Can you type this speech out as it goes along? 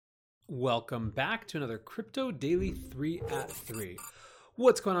Welcome back to another Crypto Daily 3 at 3.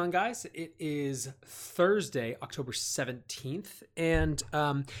 What's going on, guys? It is Thursday, October 17th, and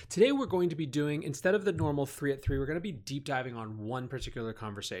today we're going to be doing, instead of the normal 3 at 3, we're going to be deep diving on one particular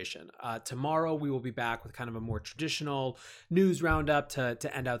conversation. Tomorrow we will be back with kind of a more traditional news roundup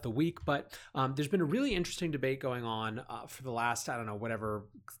to end out the week, but there's been a really interesting debate going on for the last,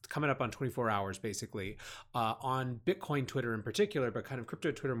 coming up on 24 hours basically, on Bitcoin Twitter in particular, but kind of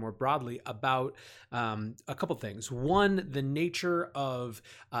crypto Twitter more broadly about a couple things. One, the nature of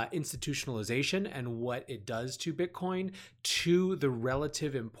institutionalization and what it does to Bitcoin. Two, the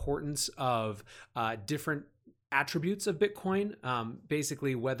relative importance of different attributes of Bitcoin,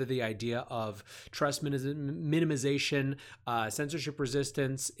 basically whether the idea of trust minimization, censorship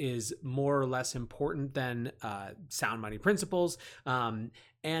resistance is more or less important than sound money principles.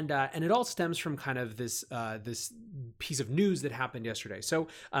 And it all stems from kind of this piece of news that happened yesterday. So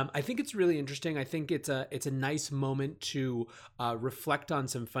I think it's really interesting. I think it's a nice moment to reflect on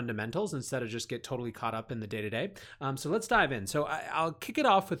some fundamentals instead of just get totally caught up in the day to day. So let's dive in. So I'll kick it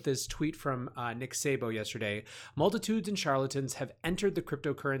off with this tweet from Nick Szabo yesterday. Multitudes and charlatans have entered the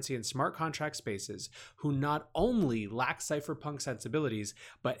cryptocurrency and smart contract spaces who not only lack cypherpunk sensibilities,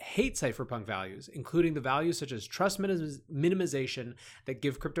 but hate cypherpunk values, including the values such as trust minimization that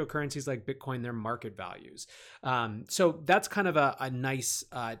give cryptocurrencies like Bitcoin their market values. So that's kind of a nice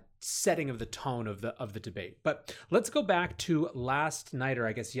setting of the tone of the debate. But let's go back to last night, or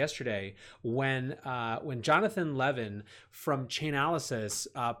I guess yesterday, when Jonathan Levin from Chainalysis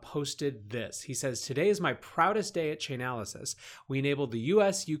posted this. He says, "Today is my proudest day at Chainalysis. We enabled the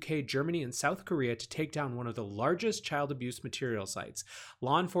US, UK, Germany, and South Korea to take down one of the largest child abuse material sites.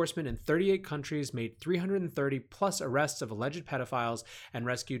 Law enforcement in 38 countries made 330 plus arrests of alleged pedophiles and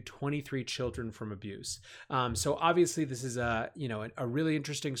rescued 23 children from abuse." So obviously this is a really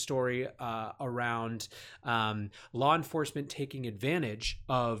interesting story around law enforcement taking advantage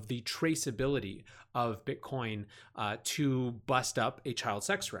of the traceability of Bitcoin to bust up a child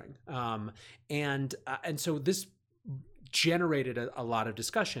sex ring, and so this generated a lot of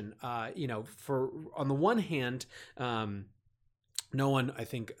discussion. For on the one hand, no one, I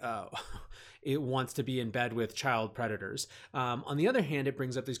think, it wants to be in bed with child predators. On the other hand, it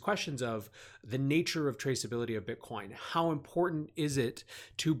brings up these questions of the nature of traceability of Bitcoin. How important is it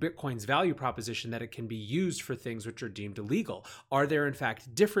to Bitcoin's value proposition that it can be used for things which are deemed illegal? Are there, in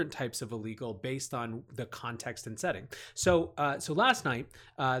fact, different types of illegal based on the context and setting? So last night,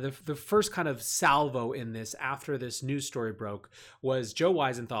 the first kind of salvo in this after this news story broke was Joe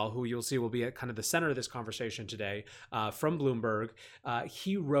Weisenthal, who you'll see will be at kind of the center of this conversation today, from Bloomberg.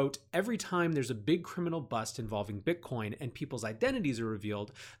 He wrote, "Every time there's a big criminal bust involving Bitcoin and people's identities are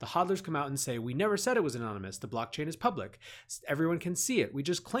revealed, the hodlers come out and say, 'We never said it was anonymous. The blockchain is public. Everyone can see it. We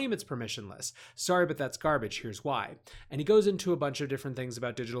just claim it's permissionless. Sorry, but that's garbage. Here's why.'" And he goes into a bunch of different things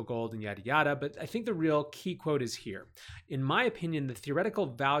about digital gold and yada yada, but I think the real key quote is here. "In my opinion, the theoretical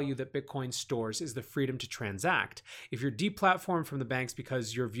value that Bitcoin stores is the freedom to transact. If you're deplatformed from the banks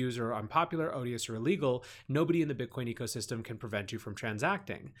because your views are unpopular, odious, or illegal, nobody in the Bitcoin ecosystem can prevent you from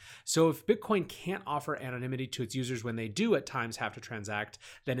transacting. So if Bitcoin can't offer anonymity to its users when they do at times have to transact,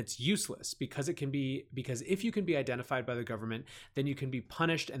 then it's useless because if you can be identified by the government, then you can be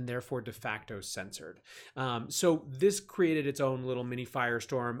punished and therefore de facto censored." So this created its own little mini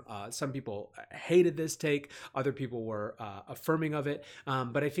firestorm. Some people hated this take. Other people were affirming of it.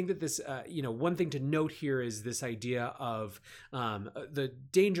 But I think that this, one thing to note here is this idea of the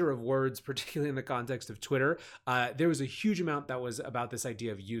danger of words, particularly in the context of Twitter. There was a huge amount that was about this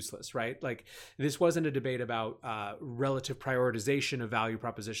idea of useless, right? Like this wasn't a debate about relative prioritization of value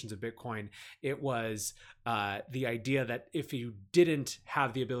propositions of Bitcoin. It was the idea that if you didn't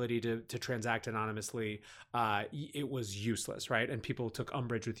have the ability to transact anonymously, it was useless, right? And people took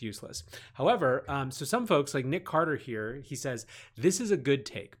umbrage with useless. However, so some folks like Nick Carter here, he says, "This is a good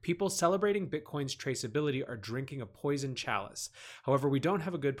take. People celebrating Bitcoin's traceability are drinking a poison chalice. However, we don't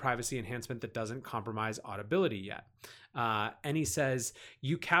have a good privacy enhancement that doesn't compromise audibility yet." And he says,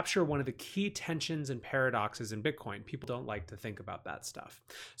 "You capture one of the key tensions and paradoxes in Bitcoin. People don't like to think about that stuff."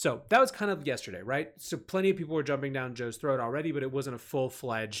 So that was kind of yesterday, right? So plenty of people were jumping down Joe's throat already, but it wasn't a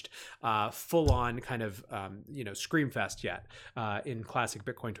full-fledged, full-on kind of, scream fest yet in classic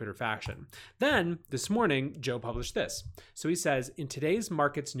Bitcoin Twitter fashion. Then this morning, Joe published this. So he says, "In today's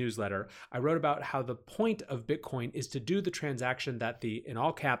markets newsletter, I wrote about how the point of Bitcoin is to do the transaction that in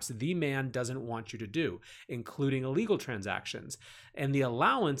all caps, the man doesn't want you to do, including illegal transactions. And the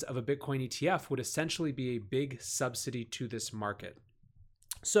allowance of a Bitcoin ETF would essentially be a big subsidy to this market.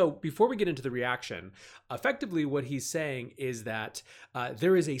 So before we get into the reaction, effectively what he's saying is that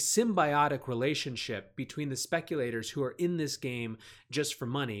there is a symbiotic relationship between the speculators who are in this game just for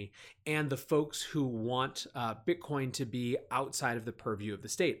money and the folks who want Bitcoin to be outside of the purview of the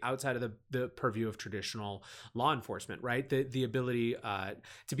state, outside of the purview of traditional law enforcement, right? The ability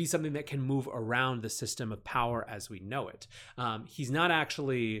to be something that can move around the system of power as we know it. He's not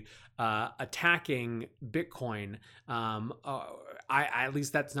actually attacking Bitcoin. At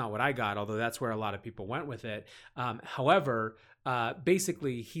least that's not what I got, although that's where a lot of people went with it. However,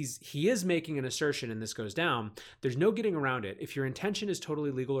 basically, he is making an assertion, and this goes down. There's no getting around it. If your intention is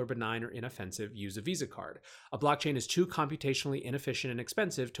totally legal or benign or inoffensive, use a Visa card. A blockchain is too computationally inefficient and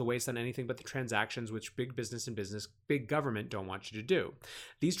expensive to waste on anything but the transactions which big business and big government don't want you to do.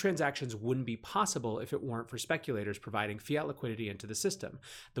 These transactions wouldn't be possible if it weren't for speculators providing fiat liquidity into the system.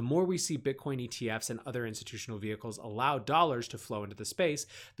 The more we see Bitcoin ETFs and other institutional vehicles allow dollars to flow into the space,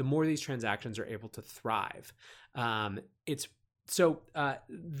 the more these transactions are able to thrive.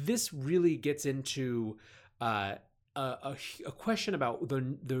 This really gets into a question about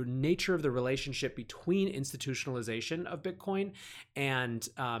the nature of the relationship between institutionalization of Bitcoin and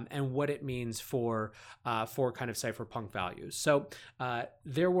what it means for kind of cypherpunk values. So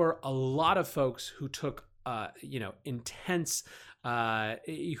there were a lot of folks who took intense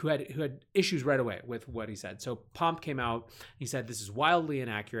who had issues right away with what he said. So Pomp came out, he said, "This is wildly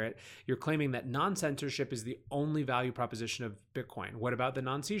inaccurate. You're claiming that non-censorship is the only value proposition of Bitcoin. What about the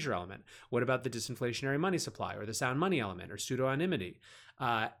non-seizure element? What about the disinflationary money supply or the sound money element or pseudo-anonymity?"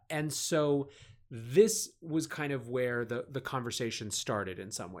 And so this was kind of where the conversation started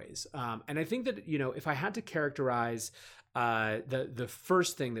in some ways. And I think that, if I had to characterize the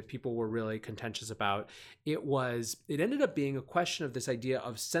first thing that people were really contentious about, it ended up being a question of this idea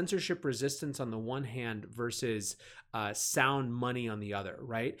of censorship resistance on the one hand versus sound money on the other,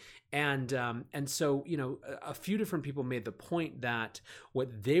 right? And so a few different people made the point that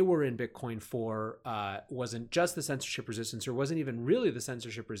what they were in Bitcoin for wasn't just the censorship resistance, or wasn't even really the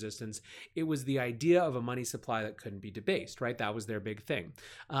censorship resistance. It was the idea of a money supply that couldn't be debased, right? That was their big thing.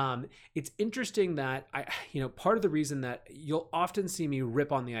 It's interesting that part of the reason that you'll often see me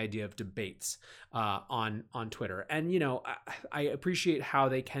rip on the idea of debates on Twitter, and I appreciate how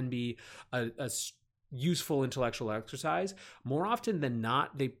they can be a useful intellectual exercise. More often than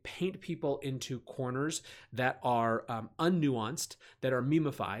not, they paint people into corners that are unnuanced, that are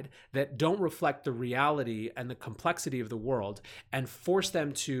memeified, that don't reflect the reality and the complexity of the world, and force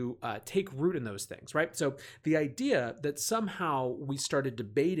them to take root in those things, right? So the idea that somehow we started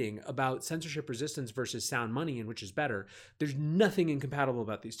debating about censorship resistance versus sound money and which is better, there's nothing incompatible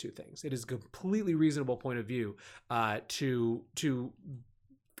about these two things. It is a completely reasonable point of view to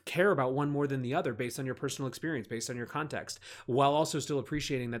care about one more than the other based on your personal experience, based on your context, while also still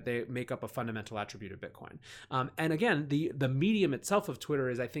appreciating that they make up a fundamental attribute of Bitcoin. And again, the medium itself of Twitter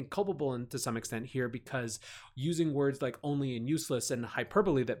is, I think, culpable to some extent here, because using words like only and useless and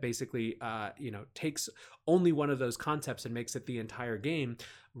hyperbole that basically takes only one of those concepts and makes it the entire game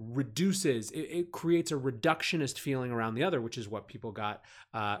it creates a reductionist feeling around the other, which is what people got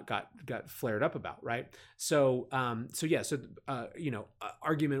flared up about, right?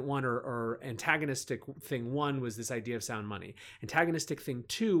 Argument one or antagonistic thing one was this idea of sound money. Antagonistic thing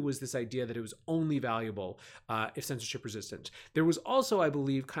two was this idea that it was only valuable if censorship resistant. There was also, I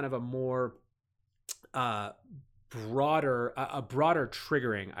believe, kind of a more broader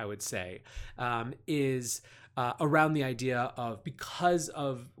triggering, I would say, is around the idea of, because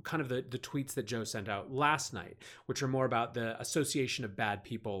of kind of the tweets that Joe sent out last night, which are more about the association of bad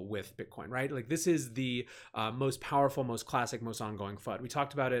people with Bitcoin, right? Like, this is the most powerful, most classic, most ongoing FUD. We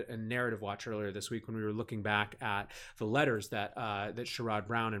talked about it in Narrative Watch earlier this week when we were looking back at the letters that Sherrod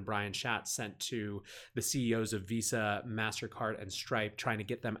Brown and Brian Schatz sent to the CEOs of Visa, MasterCard, and Stripe, trying to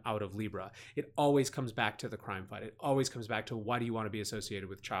get them out of Libra. It always comes back to the crime FUD. It always comes back to, why do you want to be associated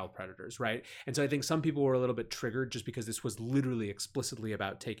with child predators, right? And so I think some people were a little bit triggered just because this was literally explicitly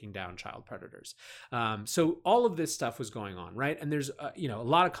about taking down child predators. So all of this stuff was going on, right? And there's a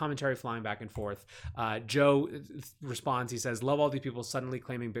lot of commentary flying back and forth. Joe responds, he says, "Love all these people suddenly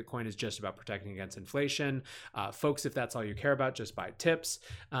claiming Bitcoin is just about protecting against inflation. Folks, if that's all you care about, just buy tips."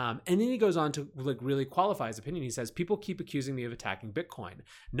 And then he goes on to really qualify his opinion. He says, "People keep accusing me of attacking Bitcoin.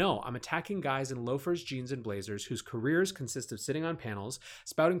 No, I'm attacking guys in loafers, jeans, and blazers whose careers consist of sitting on panels,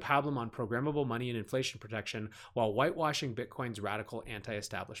 spouting pablum on programmable money and inflation protection, while whitewashing Bitcoin's radical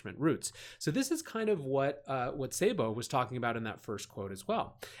anti-establishment roots." So this is kind of what Sabo was talking about in that first quote as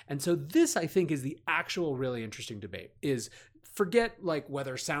well. And so this, I think, is the actual really interesting debate, is forget like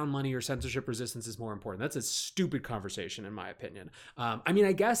whether sound money or censorship resistance is more important. That's a stupid conversation in my opinion. I mean,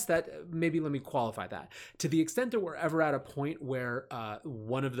 I guess that maybe let me qualify that. To the extent that we're ever at a point where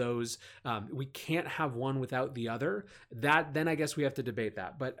one of those, we can't have one without the other, then I guess we have to debate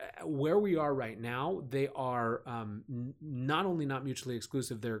that. But where we are right now, they are not only not mutually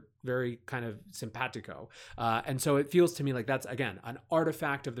exclusive, they're very kind of simpatico. And so it feels to me like that's, again, an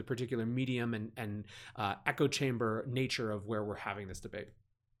artifact of the particular medium and echo chamber nature of where we're having this debate.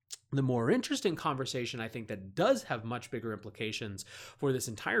 The more interesting conversation, I think, that does have much bigger implications for this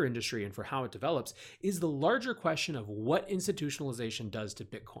entire industry and for how it develops is the larger question of what institutionalization does to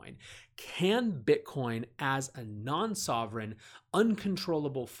Bitcoin. Can Bitcoin as a non-sovereign,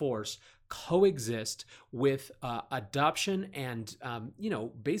 uncontrollable force coexist with adoption and,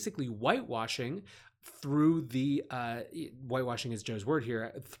 basically whitewashing through the whitewashing is Joe's word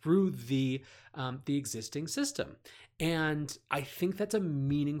here, through the existing system? And I think that's a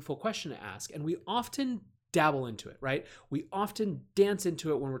meaningful question to ask. And we often dabble into it, right? We often dance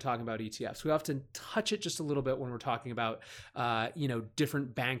into it when we're talking about ETFs. We often touch it just a little bit when we're talking about,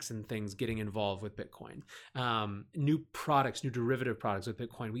 different banks and things getting involved with Bitcoin. New products, new derivative products with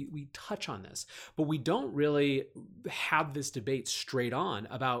Bitcoin. We touch on this, but we don't really have this debate straight on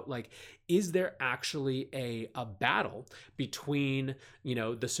about like, is there actually a battle between,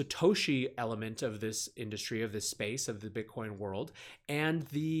 the Satoshi element of this industry, of this space, of the Bitcoin world, and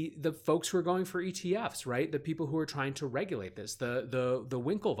the folks who are going for ETFs, right? The people who are trying to regulate this, the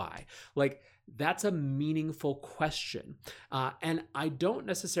Winklevi. Like, that's a meaningful question. And I don't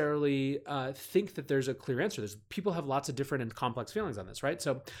necessarily think that there's a clear answer. People have lots of different and complex feelings on this, right?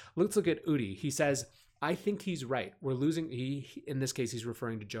 So let's look at Udi. He says, I think he's right. We're losing, in this case, he's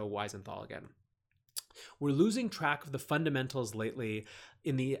referring to Joe Weisenthal again. We're losing track of the fundamentals lately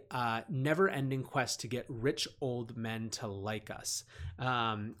in the never-ending quest to get rich old men to like us.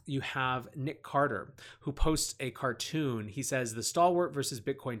 You have Nick Carter, who posts a cartoon. He says, the stalwart versus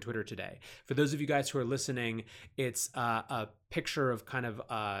Bitcoin Twitter today. For those of you guys who are listening, it's a picture of kind of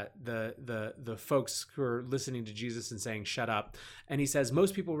the folks who are listening to Jesus and saying, shut up. And he says,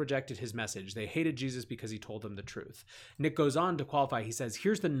 most people rejected his message. They hated Jesus because he told them the truth. Nick goes on to qualify. He says,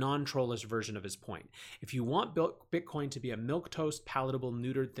 here's the non-trollish version of his point. If you want Bitcoin to be a milquetoast, palatable,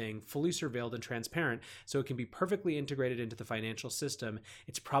 neutered thing, fully surveilled and transparent, so it can be perfectly integrated into the financial system,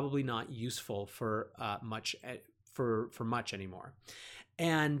 it's probably not useful for much anymore.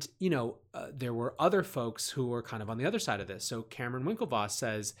 And, there were other folks who were kind of on the other side of this. So Cameron Winklevoss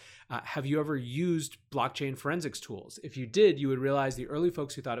says, have you ever used blockchain forensics tools? If you did, you would realize the early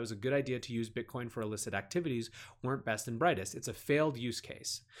folks who thought it was a good idea to use Bitcoin for illicit activities weren't best and brightest. It's a failed use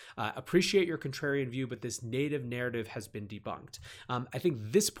case. Appreciate your contrarian view, but this native narrative has been debunked. I think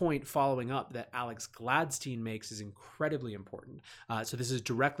this point following up that Alex Gladstein makes is incredibly important. So this is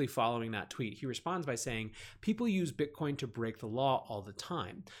directly following that tweet. He responds by saying, people use Bitcoin to break the law all the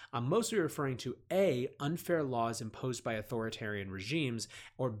time. I'm mostly referring to A, unfair laws imposed by authoritarian regimes,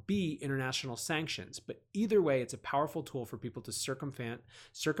 or B, international sanctions. But either way, it's a powerful tool for people to circumvent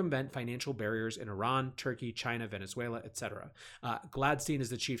financial barriers in Iran, Turkey, China, Venezuela, etc. Gladstein is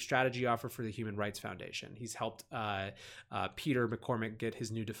the chief strategy officer for the Human Rights Foundation. He's helped Peter McCormick get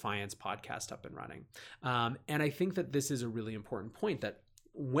his new Defiance podcast up and running. And I think that this is a really important point, that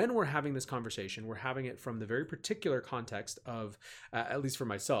when we're having this conversation, we're having it from the very particular context of, at least for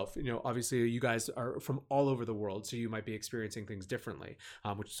myself, obviously you guys are from all over the world, so you might be experiencing things differently,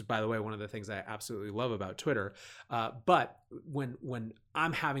 which is, by the way, one of the things I absolutely love about Twitter. But when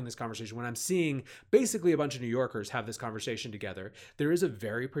I'm having this conversation, when I'm seeing basically a bunch of New Yorkers have this conversation together, there is a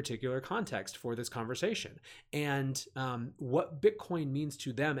very particular context for this conversation. And what Bitcoin means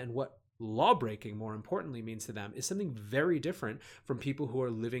to them and what lawbreaking, more importantly, means to them is something very different from people who are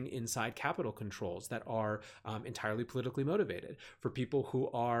living inside capital controls that are entirely politically motivated, for people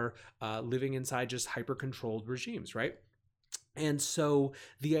who are living inside just hyper-controlled regimes, right? And so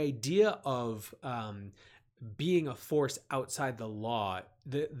the idea of being a force outside the law,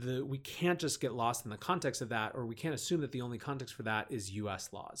 we can't just get lost in the context of that, or we can't assume that the only context for that is U.S.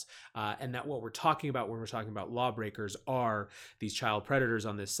 laws, and that what we're talking about when we're talking about lawbreakers are these child predators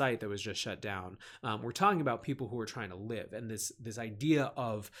on this site that was just shut down. We're talking about people who are trying to live, and this idea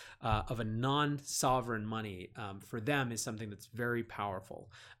of a non-sovereign money for them is something that's very powerful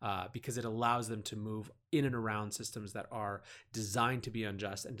because it allows them to move in and around systems that are designed to be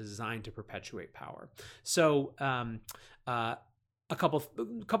unjust and designed to perpetuate power. So a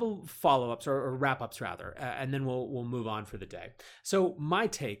couple follow-ups or wrap-ups rather, and then we'll move on for the day. So my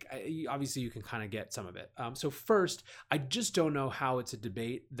take, obviously you can kind of get some of it. So first, I just don't know how it's a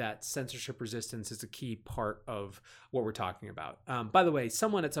debate that censorship resistance is a key part of what we're talking about. By the way,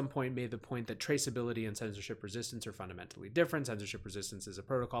 someone at some point made the point that traceability and censorship resistance are fundamentally different. Censorship resistance is a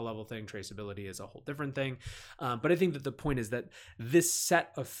protocol level thing. Traceability is a whole different thing. But I think that the point is that this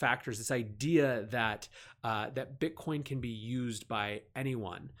set of factors, this idea that that Bitcoin can be used by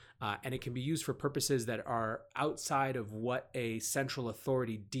anyone, and it can be used for purposes that are outside of what a central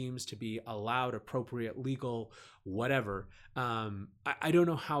authority deems to be allowed, appropriate, legal, whatever. I don't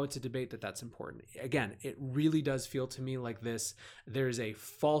know how it's a debate that's important. Again, it really does feel to me like there's a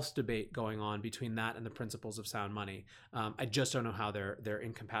false debate going on between that and the principles of sound money. I just don't know how they're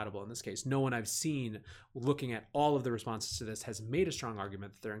incompatible in this case. No one I've seen looking at all of the responses to this has made a strong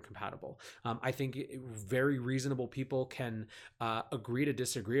argument that they're incompatible. I think very reasonable people can agree to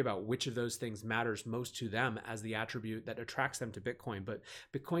disagree about which of those things matters most to them as the attribute that attracts them to Bitcoin. But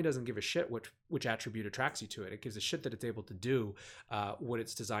Bitcoin doesn't give a shit which attribute attracts you to it. It gives a shit that it's able to do what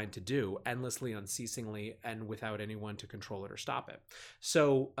it's designed to do endlessly, unceasingly, and without anyone to control it or stop it.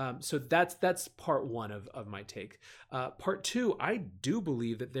 So that's part one of my take. Part two, I do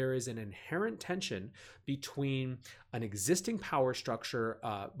believe that there is an inherent tension between an existing power structure,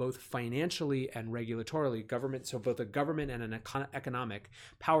 both financially and regulatorily, government, so both a government and an economic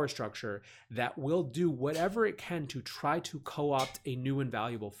power structure that will do whatever it can to try to co-opt a new and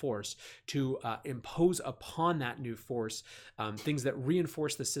valuable force, to impose upon that new force things that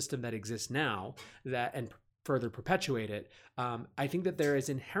reinforce the system that exists now, and further perpetuate it. I think that there is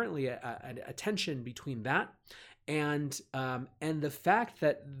inherently a tension between that and the fact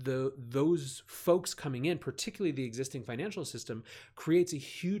that those folks coming in, particularly the existing financial system, creates a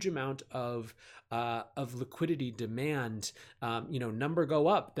huge amount of liquidity demand, number go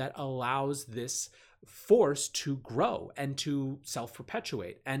up, that allows this force to grow and to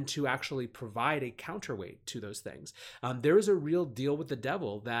self-perpetuate and to actually provide a counterweight to those things. There is a real deal with the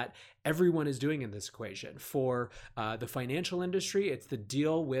devil that everyone is doing in this equation. For the financial industry, it's the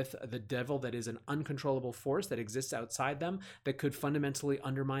deal with the devil that is an uncontrollable force that exists outside them that could fundamentally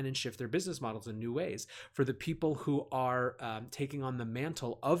undermine and shift their business models in new ways. For the people who are taking on the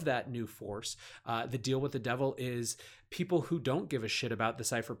mantle of that new force, the deal with the devil is people who don't give a shit about the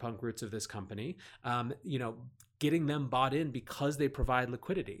cypherpunk roots of this company, getting them bought in because they provide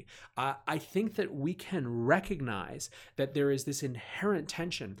liquidity. I think that we can recognize that there is this inherent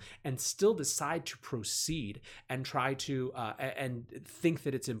tension and still decide to proceed and try to and think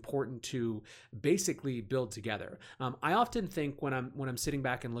that it's important to basically build together. I often think when I'm sitting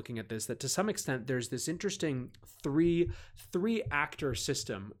back and looking at this, that to some extent there's this interesting three actor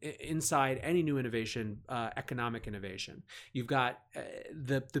system inside any new innovation, economic innovation. You've got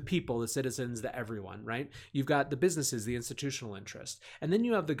the people, the citizens, the everyone, right? You've got the businesses, the institutional interest, and then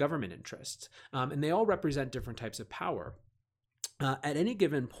you have the government interests, and they all represent different types of power. At any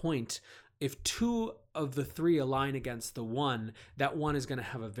given point, if two of the three align against the one, that one is going to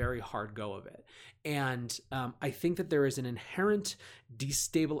have a very hard go of it. And I think that there is an inherent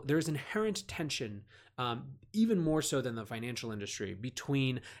tension, even more so than the financial industry,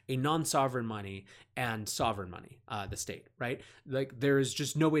 between a non-sovereign money and sovereign money, the state, right? Like, there is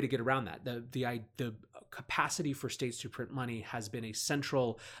just no way to get around that. The capacity for states to print money has been a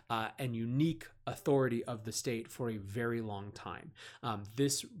central and unique authority of the state for a very long time.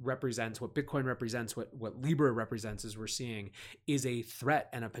 This represents what Bitcoin represents, what Libra represents, as we're seeing, is a threat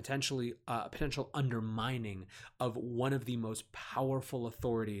and a potential undermining of one of the most powerful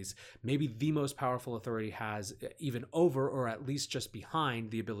authorities, maybe the most powerful authority has, even over or at least just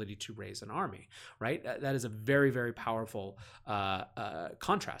behind the ability to raise an army, right? That is a very, very powerful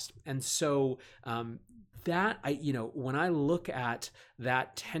contrast. And so when I look at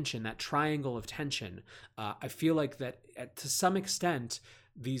that tension, that triangle of tension, I feel like that to some extent,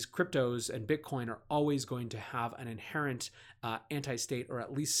 these cryptos and Bitcoin are always going to have an inherent anti-state or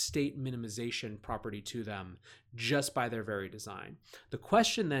at least state minimization property to them just by their very design. The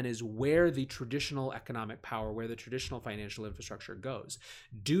question then is where the traditional economic power, where the traditional financial infrastructure goes.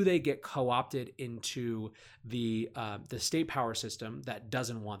 Do they get co-opted into the state power system that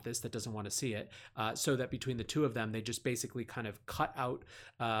doesn't want this, that doesn't want to see it, so that between the two of them, they just basically kind of cut out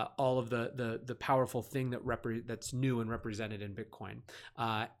all of the powerful thing that's new and represented in Bitcoin,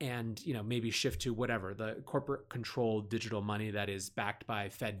 and maybe shift to whatever, the corporate controlled digital money that is backed by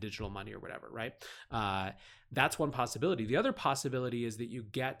Fed digital money or whatever, right? That's one possibility. The other possibility is that you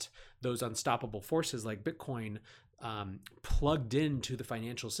get those unstoppable forces like Bitcoin plugged into the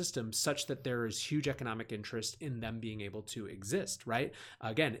financial system such that there is huge economic interest in them being able to exist, right?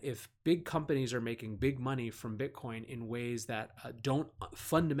 Again, if big companies are making big money from Bitcoin in ways that don't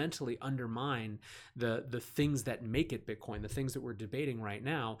fundamentally undermine the things that make it Bitcoin, the things that we're debating right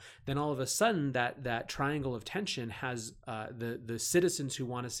now, then all of a sudden that triangle of tension has the citizens who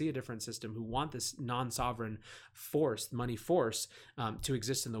want to see a different system, who want this non-sovereign force, money force, to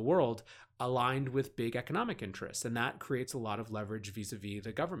exist in the world, aligned with big economic interests. And that creates a lot of leverage vis-a-vis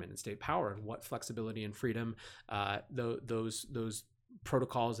the government and state power, and what flexibility and freedom those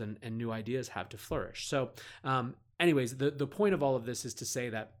protocols and new ideas have to flourish. So anyways, the point of all of this is to say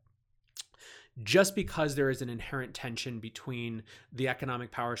that just because there is an inherent tension between the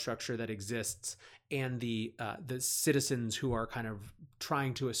economic power structure that exists and the citizens who are kind of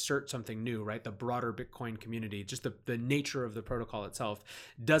trying to assert something new, right? The broader Bitcoin community, just the nature of the protocol itself,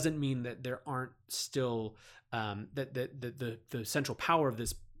 doesn't mean that there aren't still that the central power of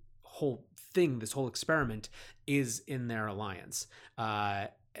this whole thing, this whole experiment, is in their alliance.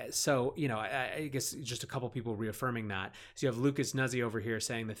 So, I guess just a couple people reaffirming that. So you have Lucas Nuzzi over here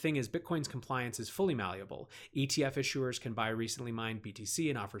saying the thing is Bitcoin's compliance is fully malleable. ETF issuers can buy recently mined BTC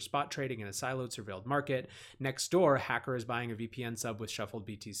and offer spot trading in a siloed surveilled market. Next door, hacker is buying a VPN sub with shuffled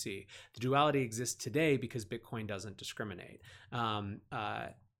BTC. The duality exists today because Bitcoin doesn't discriminate.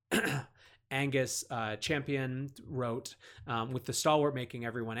 Angus Champion wrote, with the stalwart making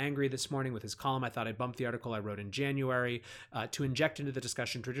everyone angry this morning with his column, I thought I'd bump the article I wrote in January to inject into the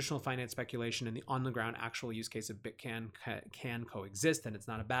discussion traditional finance speculation and the on-the-ground actual use case of Bitcoin can coexist, and it's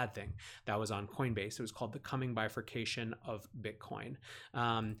not a bad thing. That was on Coinbase. It was called The Coming Bifurcation of Bitcoin.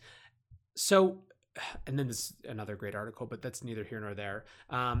 And then this is another great article, but that's neither here nor there.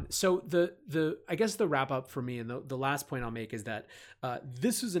 So I guess the wrap up for me, and the last point I'll make, is that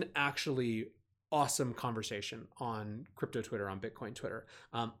this is an actually awesome conversation on crypto Twitter, on Bitcoin Twitter.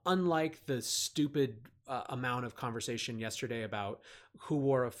 Unlike the stupid amount of conversation yesterday about who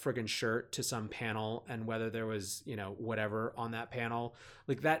wore a friggin' shirt to some panel and whether there was, whatever on that panel,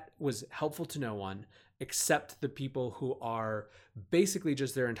 like that was helpful to no one except the people who are basically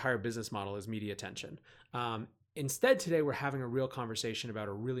just their entire business model is media attention. Instead, today we're having a real conversation about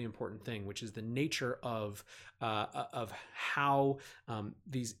a really important thing, which is the nature of how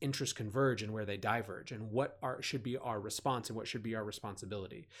these interests converge and where they diverge, and what should be our response and what should be our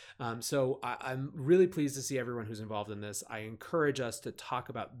responsibility. So I'm really pleased to see everyone who's involved in this. I encourage us to talk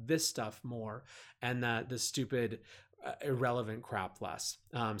about this stuff more and the stupid irrelevant crap less.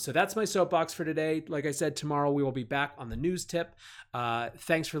 So that's my soapbox for today. Like I said, tomorrow we will be back on the news tip.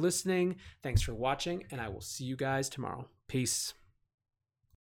 Thanks for listening. Thanks for watching, and I will see you guys tomorrow. Peace.